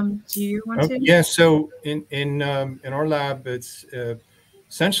 Joseph, do you want to? Yeah. So in our lab, it's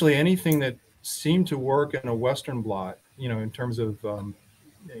essentially anything that seemed to work in a Western blot. In terms of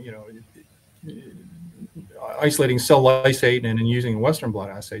isolating cell lysate and then using a Western blot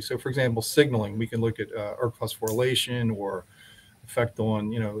assay. So, for example, signaling, we can look at ERK phosphorylation or effect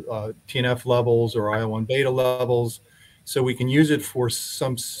on TNF levels or IL-1 beta levels. So we can use it for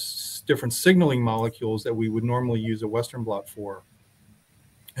some different signaling molecules that we would normally use a Western blot for.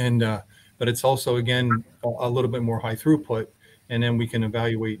 And but it's also, again, a little bit more high throughput, and then we can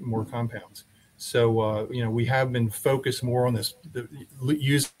evaluate more compounds. So we have been focused more on this,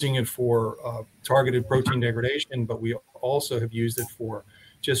 using it for targeted protein degradation, but we also have used it for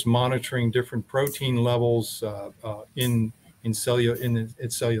just monitoring different protein levels in its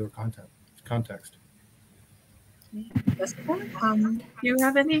cellular context. Jessica, do you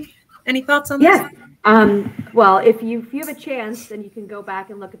have any thoughts on this? Well, if you have a chance, then you can go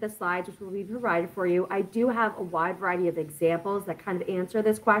back and look at the slides, which will be provided for you. I do have a wide variety of examples that kind of answer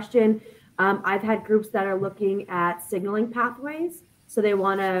this question. I've had groups that are looking at signaling pathways. So they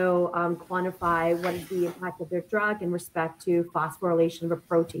want to quantify what is the impact of their drug in respect to phosphorylation of a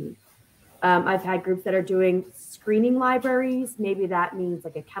protein. I've had groups that are doing screening libraries. Maybe that means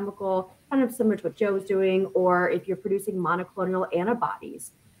like a chemical, kind of similar to what Joe's doing, or if you're producing monoclonal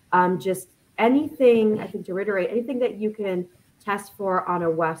antibodies. Just anything, I think to reiterate, anything that you can test for on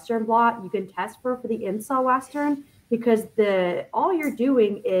a Western blot, you can test for the in-cell Western, because all you're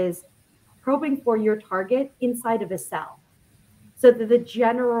doing is probing for your target inside of a cell. So the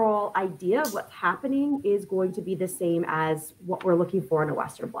general idea of what's happening is going to be the same as what we're looking for in a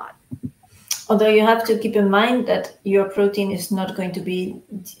Western blot. Although you have to keep in mind that your protein is not going to be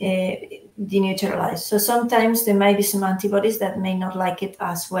deneutralized. So sometimes there might be some antibodies that may not like it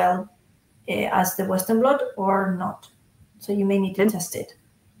as well as the Western blot or not. So you may need to test it.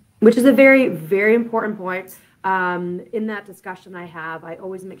 Which is a very, very important point. In that discussion I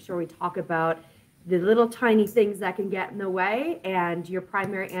always make sure we talk about the little tiny things that can get in the way, and your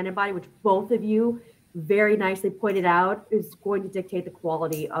primary antibody, which both of you very nicely pointed out, is going to dictate the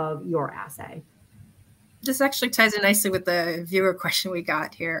quality of your assay. This actually ties in nicely with the viewer question we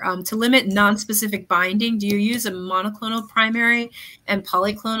got here. To limit non-specific binding, do you use a monoclonal primary and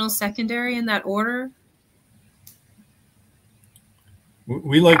polyclonal secondary in that order?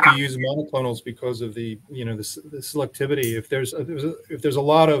 We like to use monoclonals because of the the selectivity. If there's a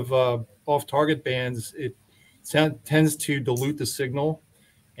lot of off-target bands, it tends to dilute the signal,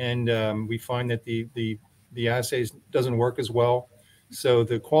 and we find that the assays doesn't work as well. So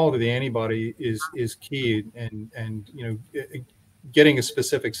the quality of the antibody is key, and getting a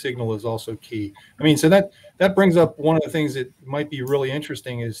specific signal is also key. I mean, so that brings up one of the things that might be really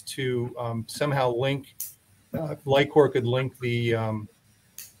interesting is to somehow link. Lycor could link the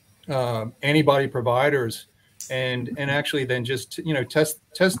antibody providers and actually then just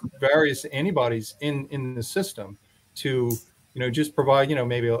test various antibodies in the system to just provide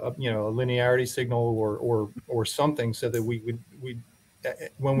maybe a linearity signal or something, so that we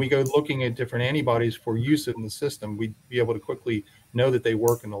when we go looking at different antibodies for use in the system, we'd be able to quickly know that they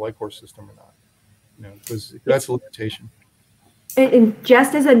work in the Lycor system or not, because that's a limitation. And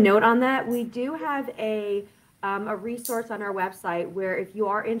just as a note on that, we do have a resource on our website where if you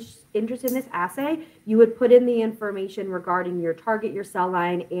are interested in this assay, you would put in the information regarding your target, your cell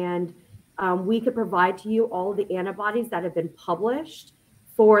line, and we could provide to you all the antibodies that have been published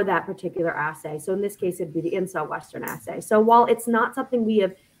for that particular assay. So in this case, it'd be the INSA Western assay. So while it's not something we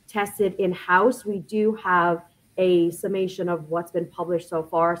have tested in-house, we do have a summation of what's been published so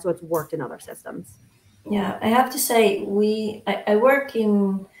far, so it's worked in other systems. Yeah, I have to say, I work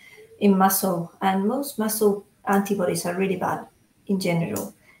in muscle, and most muscle antibodies are really bad in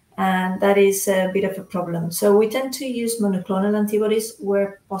general, and that is a bit of a problem. So we tend to use monoclonal antibodies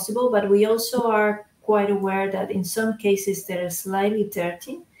where possible, but we also are quite aware that in some cases they're slightly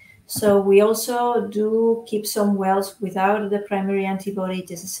dirty. So we also do keep some wells without the primary antibody,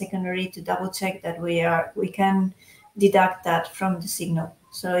 just a secondary, to double check that we can deduct that from the signal.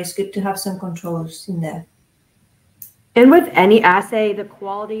 So it's good to have some controls in there. And with any assay, the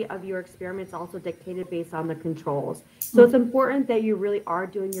quality of your experiment is also dictated based on the controls. So it's important that you really are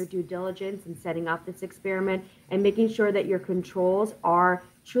doing your due diligence in setting up this experiment and making sure that your controls are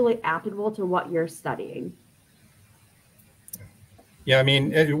truly applicable to what you're studying. Yeah, I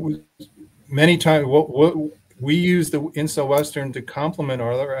mean, many times what we use the INSA Western to complement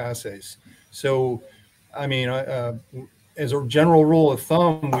our other assays. So, I mean, as a general rule of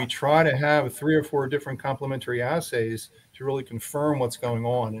thumb, we try to have 3 or 4 different complementary assays to really confirm what's going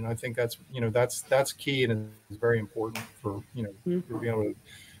on, and I think that's that's key, and it's very important for for being able to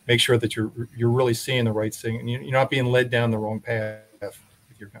make sure that you're really seeing the right thing and you're not being led down the wrong path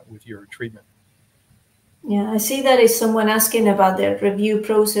with your treatment. Yeah, I see that is someone asking about the review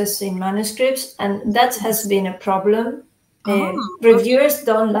process in manuscripts, and that has been a problem. Reviewers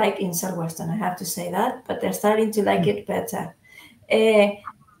don't like INSA Western, I have to say that, but they're starting to like it better.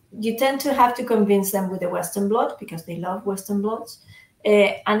 You tend to have to convince them with the Western blot because they love Western blots.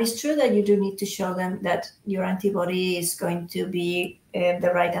 And it's true that you do need to show them that your antibody is going to be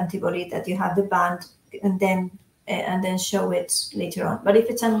the right antibody, that you have the band, and then show it later on. But if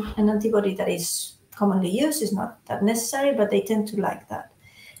it's an antibody that is commonly used, it's not that necessary, but they tend to like that.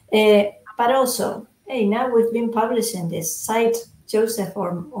 But also, hey, now we've been publishing this, cite Joseph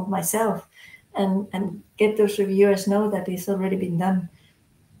or myself, and get those reviewers know that it's already been done.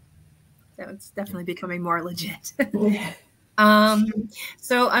 So it's definitely becoming more legit.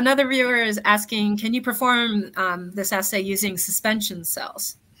 So another viewer is asking, can you perform this assay using suspension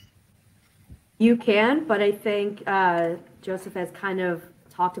cells? You can, but I think Joseph has kind of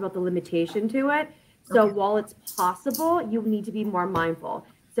talked about the limitation to it. So while it's possible, you need to be more mindful.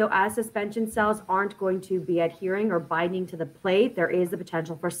 So as suspension cells aren't going to be adhering or binding to the plate, there is the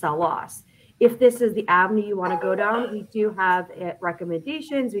potential for cell loss. If this is the avenue you want to go down, we do have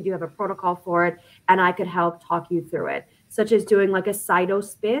recommendations. We do have a protocol for it, and I could help talk you through it, such as doing like a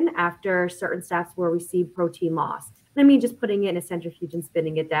cytospin after certain steps where we see protein loss. I mean, just putting it in a centrifuge and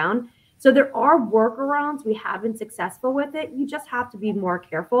spinning it down. So there are workarounds. We have been successful with it. You just have to be more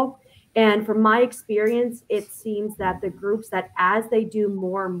careful. And from my experience, it seems that the groups that as they do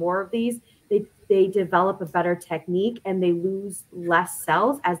more and more of these, they develop a better technique and they lose less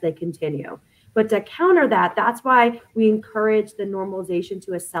cells as they continue. But to counter that, that's why we encourage the normalization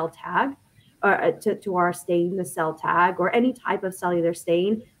to a cell tag. to our stain, the cell tag, or any type of cellular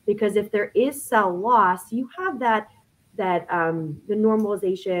stain, because if there is cell loss, you have the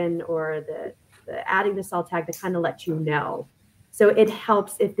normalization or the adding the cell tag to kind of let you know. So it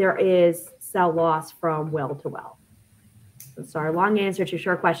helps if there is cell loss from well to well. So sorry, long answer to your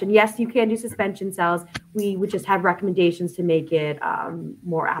short question. Yes, you can do suspension cells. We would just have recommendations to make it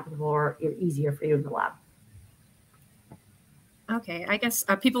more applicable or easier for you in the lab. Okay, I guess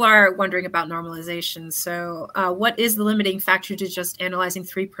people are wondering about normalization. So what is the limiting factor to just analyzing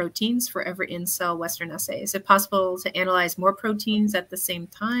 3 proteins for every in-cell Western assay? Is it possible to analyze more proteins at the same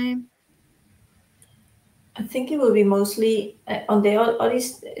time? I think it will be mostly on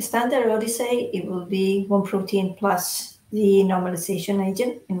the standard Odyssey, it will be 1 protein plus the normalization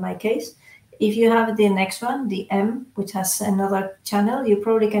agent in my case. If you have the next one, the M, which has another channel, you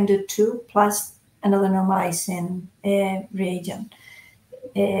probably can do 2 plus another normalizing reagent.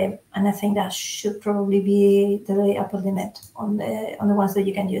 And I think that should probably be the upper limit on the ones that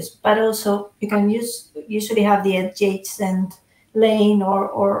you can use. But also you can usually have the adjacent lane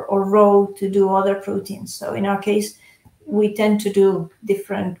or row to do other proteins. So in our case, we tend to do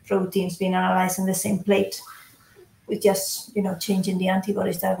different proteins being analyzed in the same plate, with just changing the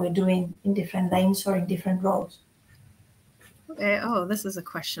antibodies that we're doing in different lanes or in different rows. Okay. Oh, this is a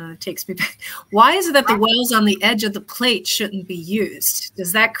question that takes me back. Why is it that the wells on the edge of the plate shouldn't be used?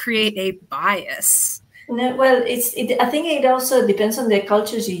 Does that create a bias? No, well, I think it also depends on the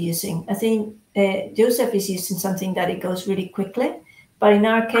cultures you're using. I think Joseph is using something that it goes really quickly, but in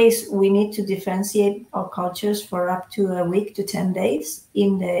our case, we need to differentiate our cultures for up to a week to 10 days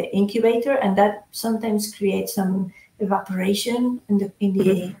in the incubator, and that sometimes creates some evaporation in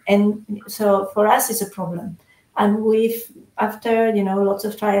the end. So for us, it's a problem. And after lots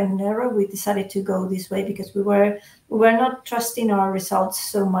of trial and error, we decided to go this way because we were not trusting our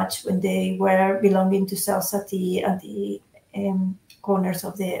results so much when they were belonging to cells at the corners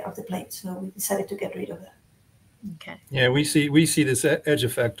of the plate. So we decided to get rid of that. Okay. Yeah, we see this edge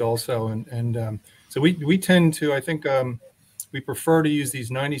effect also, and so we tend to, I think we prefer to use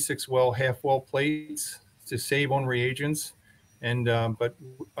these 96 well half well plates to save on reagents, and but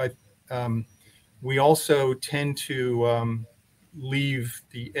we also tend to leave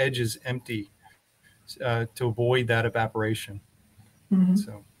the edges empty to avoid that evaporation. Mm-hmm.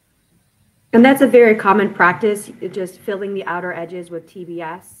 So, and that's a very common practice, just filling the outer edges with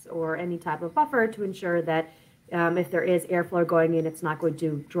TBS or any type of buffer to ensure that if there is airflow going in, it's not going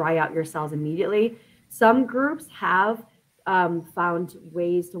to dry out your cells immediately. Some groups have found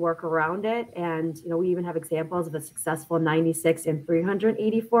ways to work around it, and we even have examples of a successful 96 and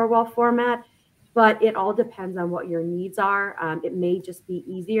 384 well format. But it all depends on what your needs are. It may just be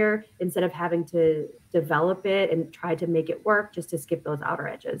easier instead of having to develop it and try to make it work, just to skip those outer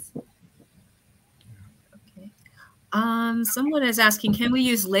edges. Okay. Someone is asking, can we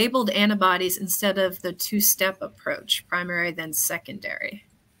use labeled antibodies instead of the 2-step approach, primary then secondary?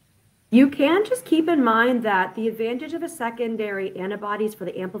 You can just keep in mind that the advantage of a secondary antibody is for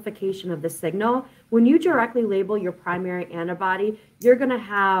the amplification of the signal. When you directly label your primary antibody, you're going to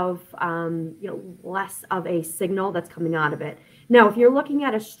have less of a signal that's coming out of it. Now, if you're looking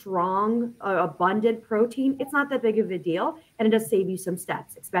at a strong, abundant protein, it's not that big of a deal, and it does save you some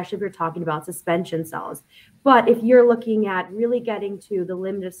steps, especially if you're talking about suspension cells. But if you're looking at really getting to the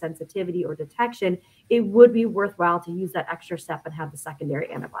limit of sensitivity or detection, it would be worthwhile to use that extra step and have the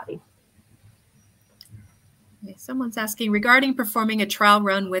secondary antibody. Okay, someone's asking, regarding performing a trial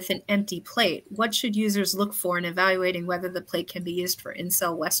run with an empty plate, what should users look for in evaluating whether the plate can be used for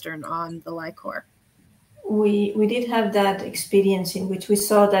in-cell Western on the LICOR? We did have that experience in which we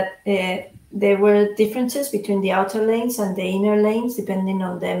saw that there were differences between the outer lanes and the inner lanes depending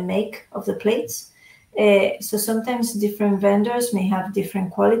on the make of the plates. So sometimes different vendors may have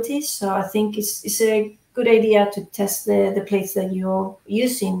different qualities. So I think it's a good idea to test the plates that you're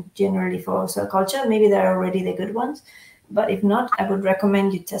using generally for cell culture. Maybe they're already the good ones, but if not, I would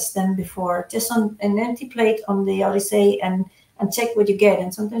recommend you test them before, just on an empty plate on the Odyssey and check what you get.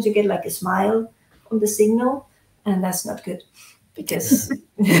 And sometimes you get like a smile on the signal, and that's not good because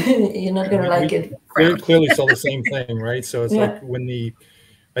you're not going to like it. Very clearly saw the same thing, right? So it's like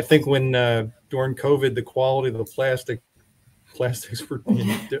I think when during COVID, the quality of the plastics were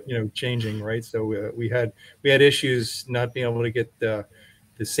changing, right? So we had issues not being able to get the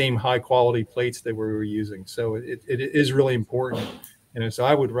same high quality plates that we were using. So it is really important. So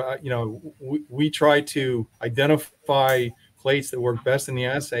I would we try to identify plates that work best in the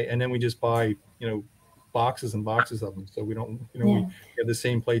assay, and then we just buy boxes and boxes of them, so we don't we have the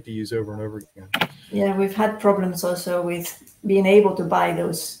same plate to use over and over again. Yeah, we've had problems also with being able to buy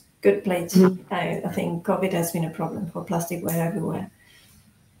those good plates. I think COVID has been a problem for plasticware everywhere.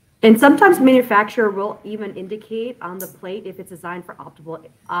 And sometimes manufacturer will even indicate on the plate if it's designed for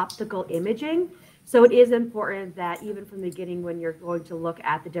optical imaging. So it is important that even from the beginning, when you're going to look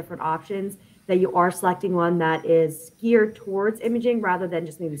at the different options, that you are selecting one that is geared towards imaging rather than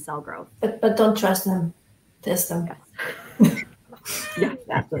just maybe cell growth. But don't trust them. Test them. Yes, yes,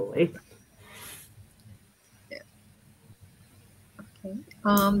 absolutely.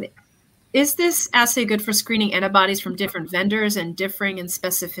 Okay. Is this assay good for screening antibodies from different vendors and differing in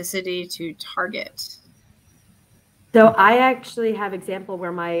specificity to target? So I actually have example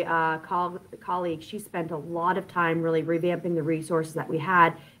where my colleague, she spent a lot of time really revamping the resources that we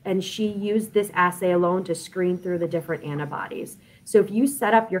had, and she used this assay alone to screen through the different antibodies. So if you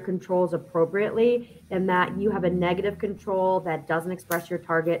set up your controls appropriately and that you have a negative control that doesn't express your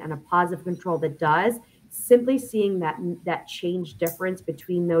target and a positive control that does, simply seeing that change difference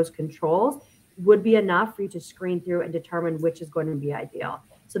between those controls would be enough for you to screen through and determine which is going to be ideal.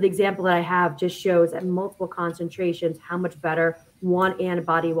 So the example that I have just shows at multiple concentrations how much better one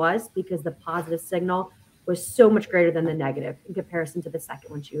antibody was because the positive signal was so much greater than the negative in comparison to the second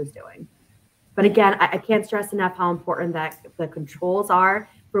one she was doing. But again, I can't stress enough how important that the controls are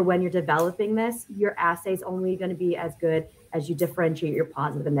for when you're developing this. Your assay is only going to be as good as you differentiate your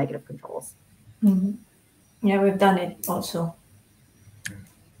positive and negative controls. Mm-hmm. Yeah, we've done it also.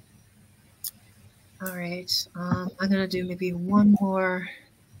 All right. I'm going to do maybe one more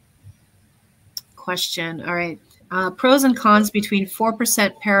question. All right. Pros and cons between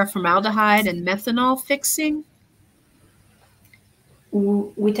 4% paraformaldehyde and methanol fixing?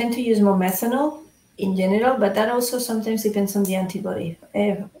 We tend to use more methanol in general, but that also sometimes depends on the antibody.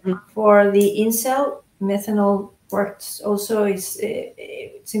 For the in-cell, methanol works also,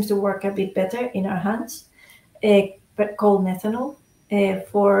 it seems to work a bit better in our hands, but called methanol.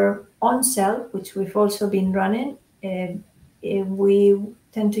 For on-cell, which we've also been running, we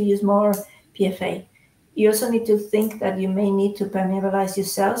tend to use more PFA. You also need to think that you may need to permeabilize your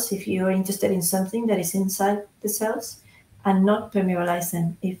cells if you are interested in something that is inside the cells, and not permeabilize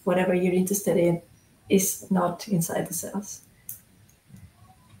them if whatever you're interested in is not inside the cells.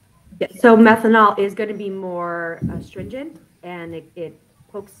 Yeah, so methanol is going to be more stringent, and it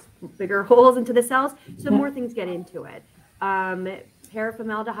pokes bigger holes into the cells, so more things get into it.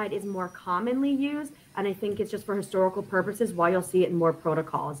 Paraformaldehyde is more commonly used, and I think it's just for historical purposes why you'll see it in more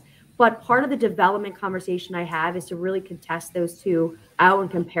protocols. But part of the development conversation I have is to really contest those two out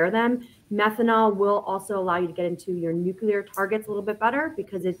and compare them. Methanol will also allow you to get into your nuclear targets a little bit better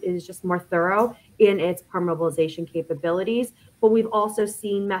because it is just more thorough in its permeabilization capabilities. But we've also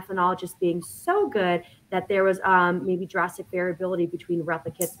seen methanol just being so good that there was maybe drastic variability between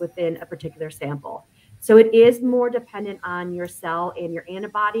replicates within a particular sample. So it is more dependent on your cell and your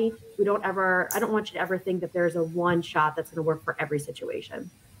antibody. I don't want you to ever think that there's a one shot that's going to work for every situation.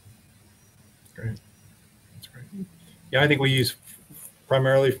 Great. That's great. Yeah, I think we use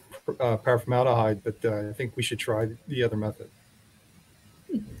primarily paraformaldehyde, but I think we should try the other method.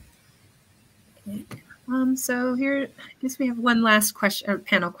 Okay. So here, I guess we have one last question,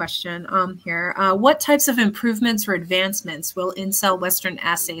 panel question here. What types of improvements or advancements will in-cell Western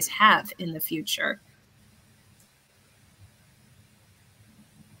assays have in the future?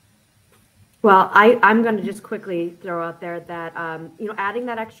 Well, I'm going to just quickly throw out there that, adding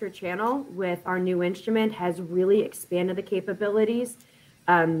that extra channel with our new instrument has really expanded the capabilities.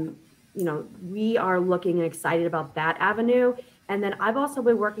 We are looking and excited about that avenue. And then I've also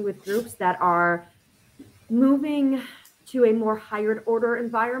been working with groups that are moving to a more higher order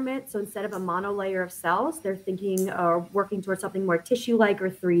environment. So instead of a monolayer of cells, they're thinking or working towards something more tissue-like or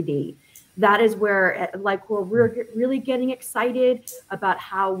 3D. That is where at LifeCore, we're really getting excited about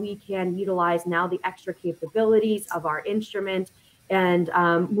how we can utilize now the extra capabilities of our instrument and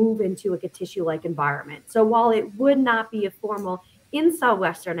move into a tissue-like environment. So while it would not be a formal in-cell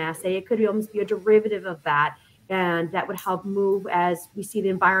Western assay, it could almost be a derivative of that. And that would help move as we see the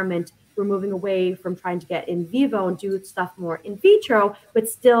environment. We're moving away from trying to get in vivo and do stuff more in vitro, but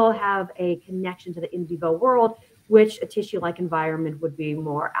still have a connection to the in vivo world, which a tissue-like environment would be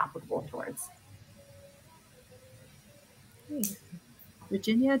more applicable towards.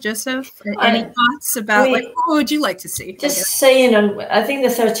 Virginia, Joseph, any thoughts about what would you like to see? Just saying, I think the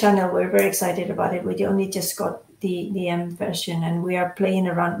third channel, we're very excited about it. We only just got the M version and we are playing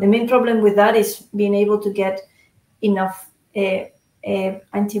around. The main problem with that is being able to get enough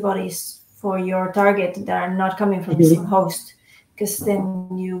antibodies for your target that are not coming from the same host, because then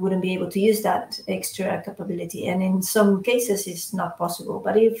you wouldn't be able to use that extra capability. And in some cases, it's not possible.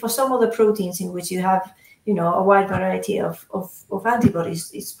 But if for some other proteins in which you have a wide variety of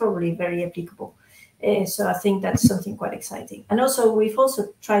antibodies, it's probably very applicable. So I think that's something quite exciting. And also, we've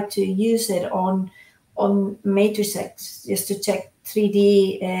also tried to use it on matrices just to check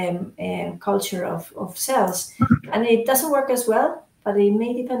 3D culture of cells. And it doesn't work as well, but it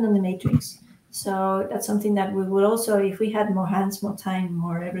may depend on the matrix. So that's something that we would also, if we had more hands, more time,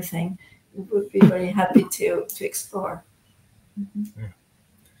 more everything, we would be very happy to explore. Mm-hmm.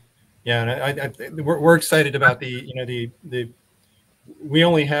 Yeah, and we're excited about the we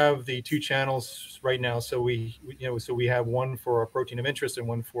only have the 2 channels right now, so we have one for our protein of interest and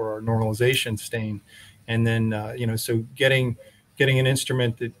one for our normalization stain, and then so getting an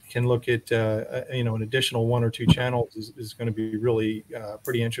instrument that can look at an additional 1 or 2 channels is going to be really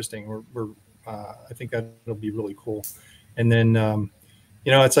pretty interesting. I think that'll be really cool. And then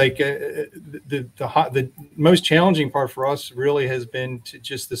it's like the most challenging part for us really has been to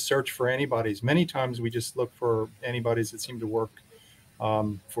just the search for antibodies. Many times we just look for antibodies that seem to work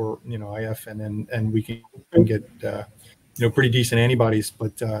for IF, and we can get pretty decent antibodies,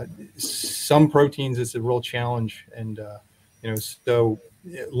 but some proteins is a real challenge, and so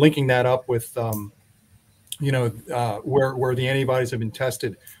linking that up with where the antibodies have been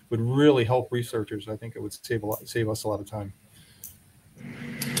tested would really help researchers. I think it would save us a lot of time.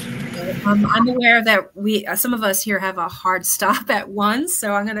 I'm aware that some of us here have a hard stop at 1,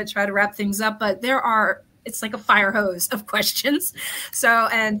 so I'm going to try to wrap things up, but it's like a fire hose of questions. So,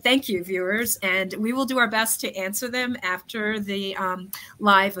 and thank you, viewers, and we will do our best to answer them after the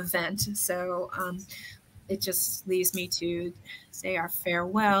live event. So it just leaves me to say our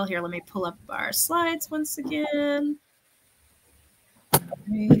farewell. Here, let me pull up our slides once again.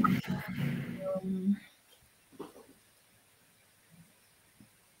 Okay.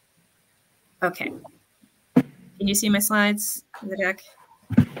 Okay. Can you see my slides in the deck?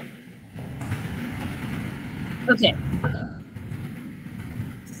 Okay.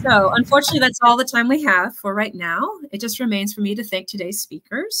 So unfortunately, that's all the time we have for right now. It just remains for me to thank today's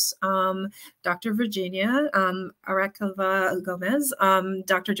speakers, Dr. Virginia Arakova Gomez,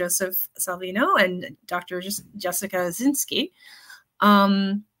 Dr. Joseph Salvino, and Dr. Jessica Zinski.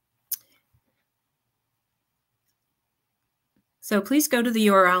 So please go to the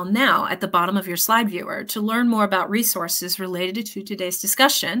URL now at the bottom of your slide viewer to learn more about resources related to today's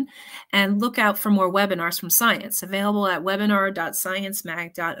discussion, and look out for more webinars from science available at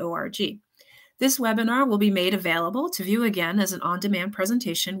webinar.sciencemag.org. This webinar will be made available to view again as an on-demand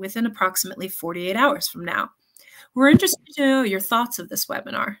presentation within approximately 48 hours from now. We're interested to know your thoughts of this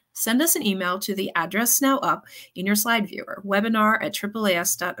webinar. Send us an email to the address now up in your slide viewer,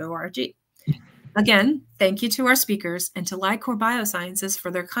 webinar@AAAS.org. Again, thank you to our speakers and to LICOR Biosciences for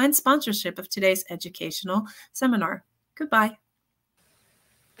their kind sponsorship of today's educational seminar. Goodbye.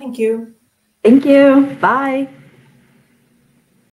 Thank you. Thank you. Bye.